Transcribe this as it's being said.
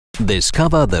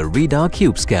Discover the RIDA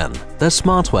CUBE SCAN, the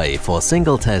smart way for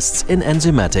single tests in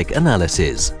enzymatic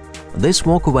analysis. This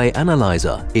walkaway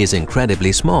analyzer is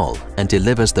incredibly small and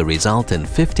delivers the result in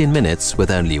 15 minutes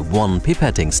with only one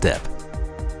pipetting step.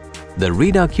 The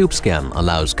RIDA CUBE SCAN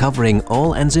allows covering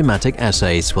all enzymatic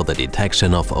assays for the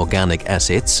detection of organic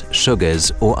acids,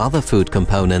 sugars or other food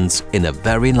components in a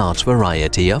very large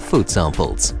variety of food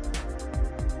samples.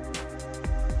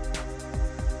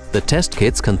 The test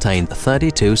kits contain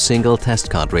 32 single test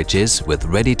cartridges with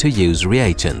ready-to-use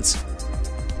reagents.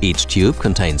 Each tube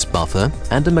contains buffer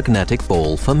and a magnetic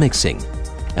ball for mixing,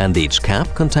 and each cap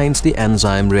contains the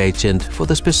enzyme reagent for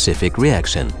the specific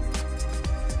reaction.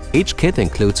 Each kit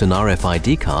includes an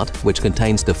RFID card which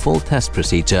contains the full test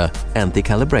procedure and the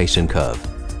calibration curve.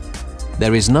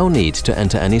 There is no need to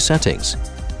enter any settings.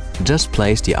 Just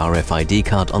place the RFID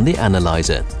card on the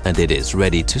analyzer and it is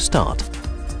ready to start.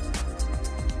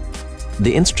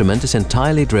 The instrument is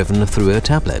entirely driven through a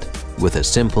tablet with a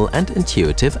simple and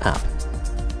intuitive app.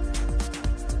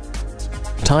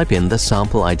 Type in the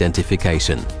sample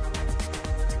identification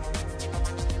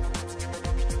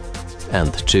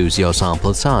and choose your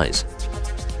sample size.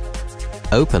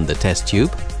 Open the test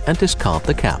tube and discard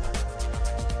the cap.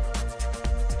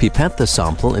 Pipette the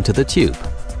sample into the tube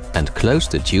and close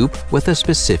the tube with a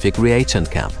specific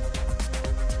reagent cap.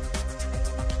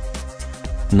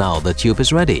 Now the tube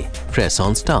is ready. Press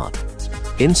on Start.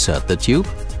 Insert the tube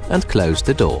and close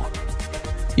the door.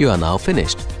 You are now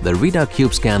finished. The RIDA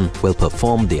CUBE SCAN will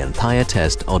perform the entire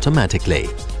test automatically.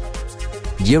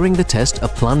 During the test, a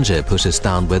plunger pushes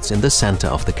downwards in the center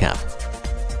of the cap.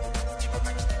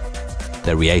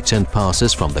 The reagent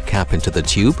passes from the cap into the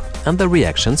tube and the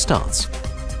reaction starts.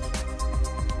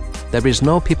 There is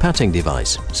no pipetting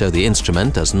device, so the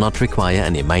instrument does not require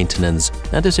any maintenance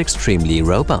and is extremely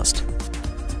robust.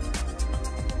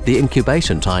 The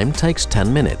incubation time takes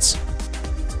 10 minutes.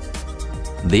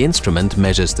 The instrument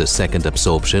measures the second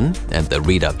absorption and the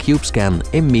RIDA CUBE SCAN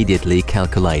immediately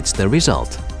calculates the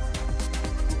result.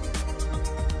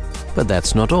 But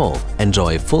that's not all.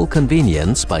 Enjoy full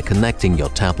convenience by connecting your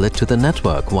tablet to the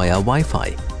network via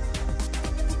Wi-Fi.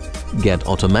 Get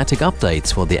automatic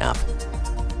updates for the app.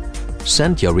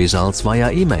 Send your results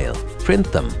via email,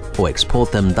 print them or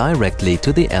export them directly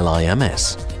to the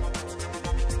LIMS.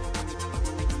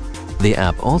 The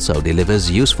app also delivers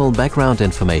useful background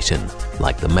information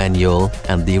like the manual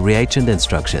and the reagent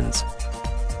instructions.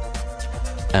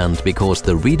 And because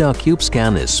the RIDA CUBE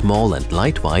SCAN is small and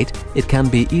lightweight, it can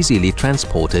be easily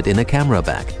transported in a camera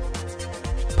bag.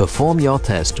 Perform your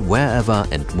test wherever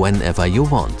and whenever you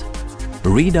want.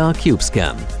 RIDA CUBE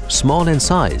SCAN. Small in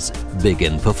size, big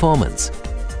in performance.